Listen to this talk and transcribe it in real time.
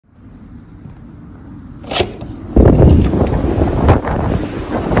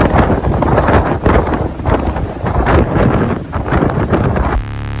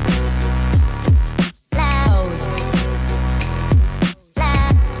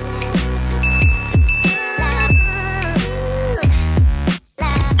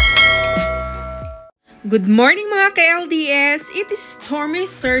Good morning mga ka-LDS! It is stormy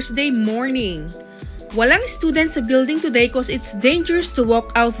Thursday morning. Walang students sa building today cause it's dangerous to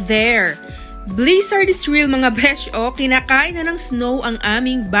walk out there. Blizzard is real mga besh o, kinakain na ng snow ang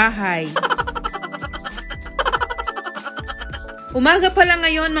aming bahay. Umaga pa lang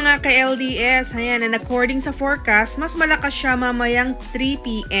ngayon mga ka-LDS, ayan, and according sa forecast, mas malakas siya mamayang 3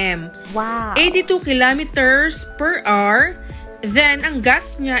 p.m. Wow! 82 kilometers per hour. Then, ang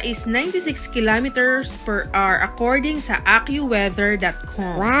gust niya is 96 kilometers per hour according sa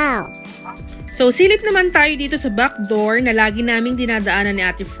AccuWeather.com. Wow! So, silip naman tayo dito sa back door na lagi naming dinadaanan ni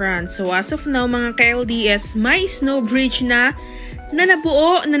Ate Fran. So, as of now, mga ka-LDS, may snow bridge na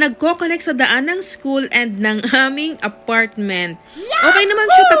nabuo na nagko-connect sa daan ng school and ng aming apartment. Okay naman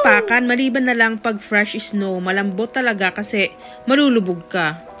siya tapakan, maliban na lang pag fresh snow. Malambot talaga kasi malulubog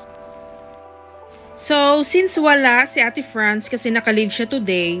ka. So, since wala si Ate Franz kasi naka-leave siya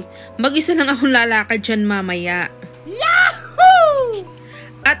today, mag-isa lang akong lalakad dyan mamaya. Yahoo!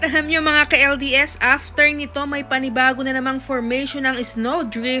 At alam nyo mga ka-LDS, after nito may panibago na namang formation ng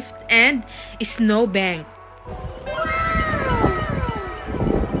snowdrift and snowbank.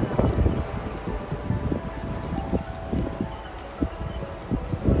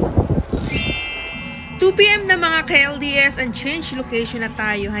 2 p.m. na mga ka-LDS and change location na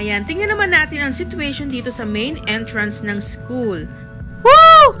tayo. Hayan, tingnan naman natin ang situation dito sa main entrance ng school.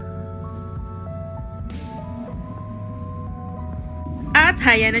 Woo! At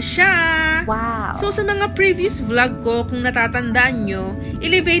hayan na siya! Wow! So sa mga previous vlog ko, kung natatandaan nyo,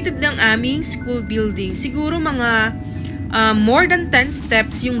 elevated ng aming school building. Siguro mga more than 10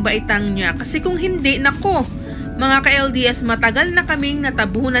 steps yung baitang niya. Kasi kung hindi, nako, mga ka-LDS, matagal na kaming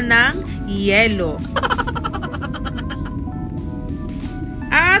natabunan ng yelo.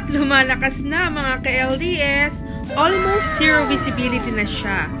 At lumalakas na mga ka-LDS, almost zero visibility na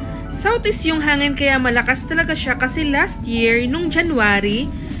siya. Southeast yung hangin kaya malakas talaga siya kasi last year, nung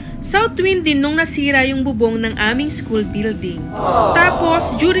January, south wind din nung nasira yung bubong ng aming school building.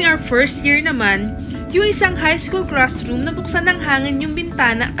 Tapos, during our first year naman, yung isang high school classroom nabuksan ng hangin yung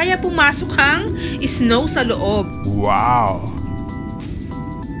bintana kaya pumasok ang snow sa loob. Wow!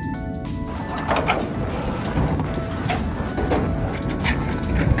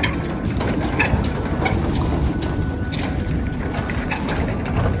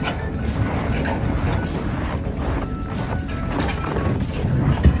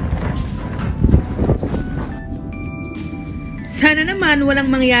 Sana naman walang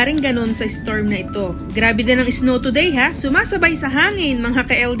mangyaring ganon sa storm na ito. Grabe din ang snow today ha, sumasabay sa hangin mga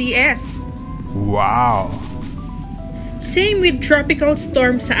ka-LDS. Wow! Same with tropical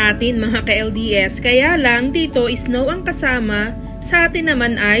storm sa atin mga ka-LDS, kaya lang dito snow ang kasama, sa atin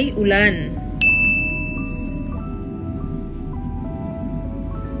naman ay ulan.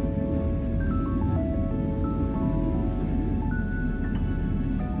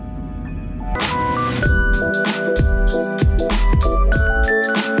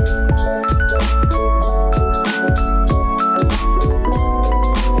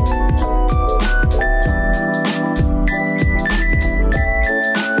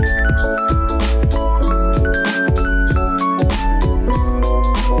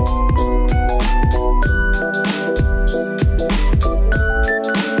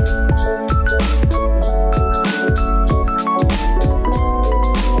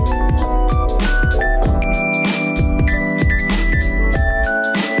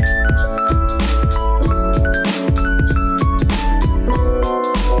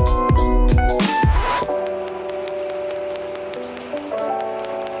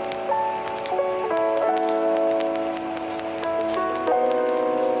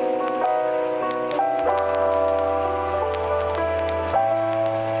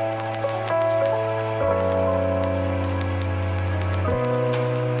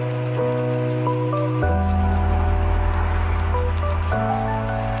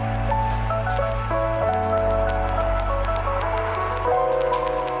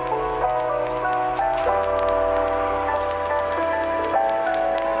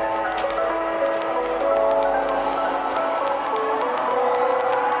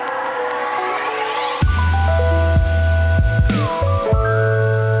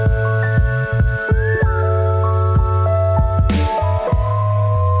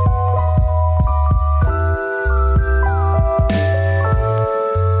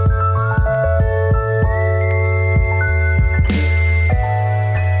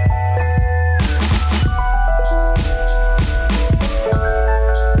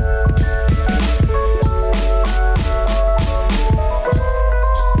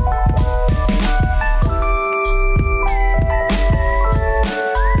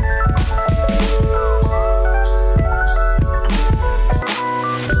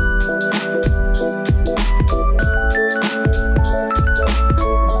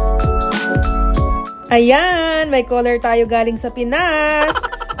 Ayan, may caller tayo galing sa Pinas.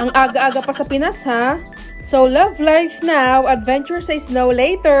 Ang aga-aga pa sa Pinas, ha? So, love life now, adventure sa snow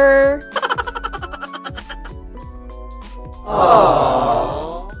later.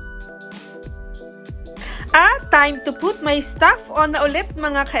 At time to put my stuff on na ulit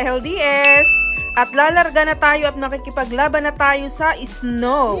mga ka-LDS. At lalarga na tayo at makikipaglaban na tayo sa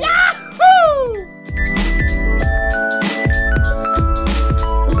snow. Yahoo!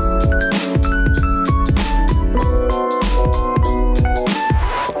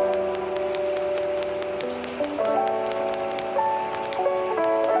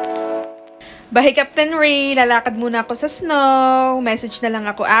 Bahay Captain Ray, lalakad muna ako sa snow. Message na lang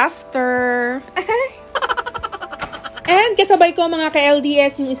ako after. And kasabay ko mga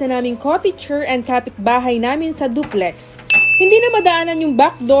ka-LDS yung isa naming cottager and kapitbahay namin sa duplex. Hindi na madaanan yung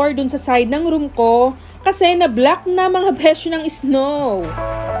back door dun sa side ng room ko kasi na-block na mga besyo ng snow.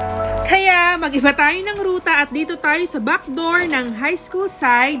 Kaya mag-iba tayo ng ruta at dito tayo sa back door ng high school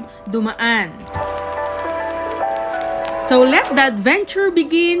side dumaan. So let the adventure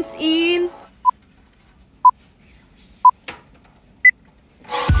begins in...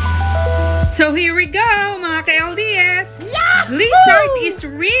 So here we go, mga ka-LDS! Blizzard is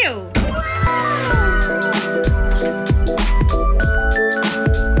real!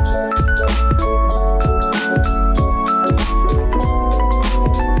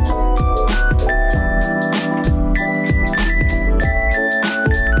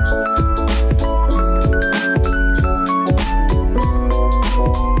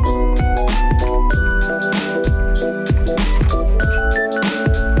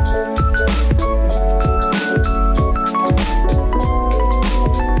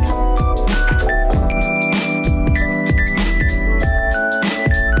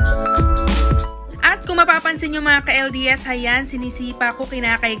 Mapapansin nyo mga ka-LDS, hayan, sinisipa ko,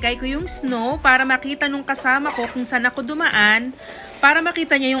 kinakaykay ko yung snow para makita nung kasama ko kung saan ako dumaan, para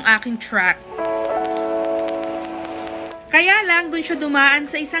makita niya yung aking track. Kaya lang, dun siya dumaan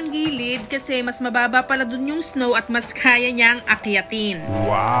sa isang gilid kasi mas mababa pala dun yung snow at mas kaya niyang akyatin.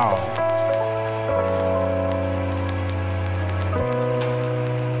 Wow!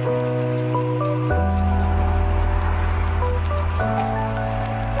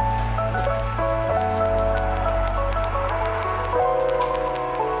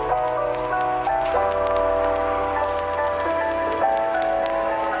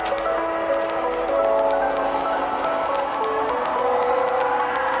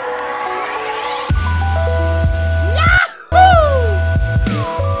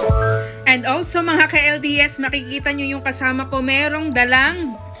 And also mga ka-LDS, makikita nyo yung kasama ko merong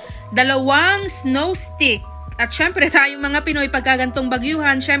dalawang snow stick. At syempre tayong mga Pinoy pagkagantong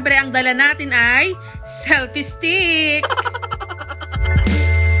bagyuhan, syempre ang dala natin ay selfie stick.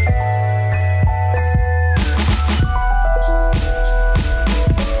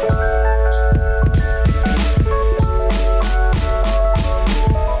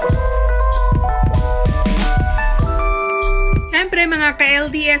 Siyempre mga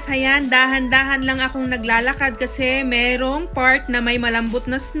ka-LDS, hayan, dahan-dahan lang akong naglalakad kasi merong part na may malambot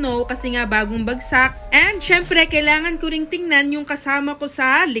na snow kasi nga bagong bagsak. And syempre, kailangan ko ring tingnan yung kasama ko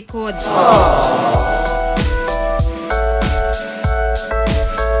sa likod.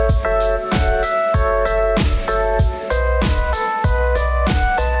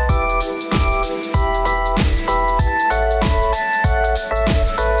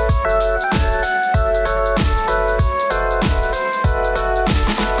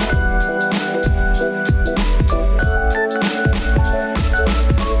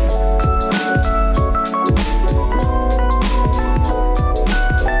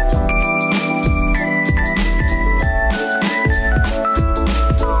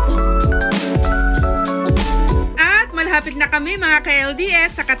 Malapit na kami mga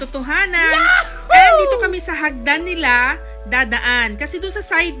ka-LDS sa katotohanan. And dito kami sa hagdan nila dadaan. Kasi dun sa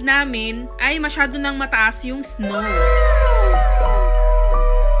side namin ay masyado nang mataas yung snow.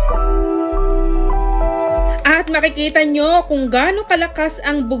 At makikita nyo kung gaano kalakas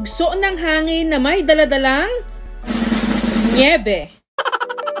ang bugso ng hangin na may daladalang niebe.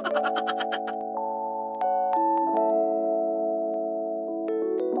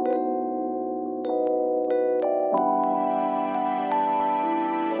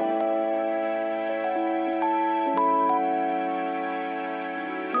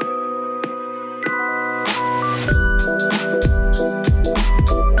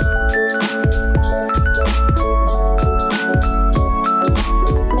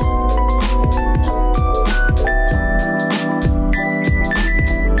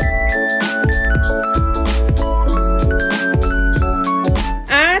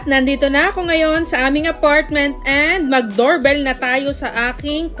 At nandito na ako ngayon sa aming apartment and mag-doorbell na tayo sa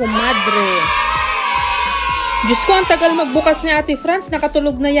aking kumadre. Diyos ko, ang tagal magbukas ni Ate Franz,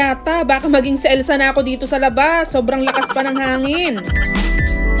 nakatulog na yata. Baka maging sa Elsa na ako dito sa labas. Sobrang lakas pa ng hangin.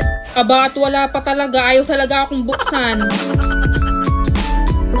 Aba, at wala pa talaga. Ayaw talaga akong buksan.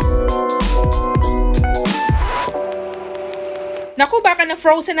 Naku, baka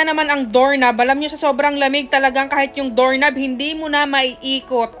na-frozen na naman ang doorknob. Alam nyo, sa sobrang lamig talagang kahit yung doorknob, hindi mo na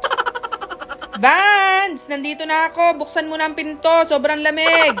maiikot. Vance, nandito na ako. Buksan mo na ang pinto. Sobrang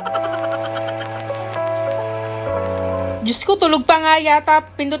lamig. Diyos ko, tulog pa nga yata.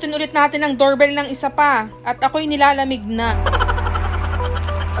 Pindutin ulit natin ang doorbell ng isa pa. At ako'y nilalamig na.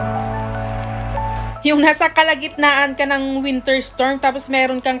 Yung nasa kalagitnaan ka ng winter storm tapos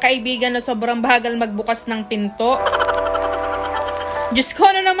meron kang kaibigan na sobrang bagal magbukas ng pinto. Diyos ko,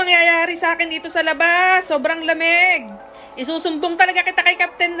 ano nang mangyayari sa akin dito sa labas? Sobrang lamig. Isusumbong talaga kita kay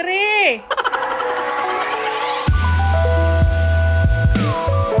Captain Ray.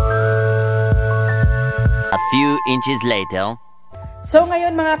 A few inches later. So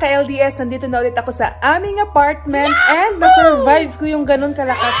ngayon mga ka-LDS, nandito na ulit ako sa aming apartment and na-survive ko yung ganun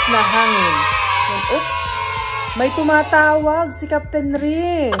kalakas na hangin. And oops, may tumatawag si Captain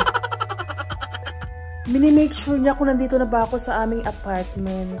Ray. Mini-make sure niya kung nandito na ba ako sa aming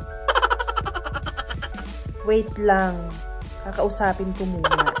apartment. Wait lang, kakausapin ko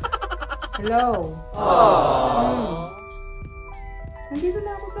muna. Hello? Nandito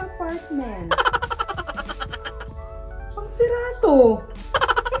na ako sa apartment. Ang sirato.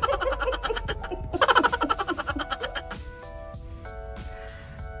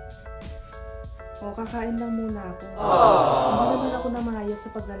 Kakain lang muna ako. Hindi naman ako namayat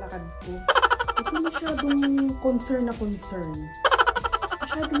sa paglalakad ko. Ito masyadong concern na concern.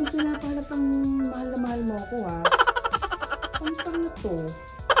 Masyadong pinapahalap ang mahal na mahal mo ako, ha? Ang tanga to.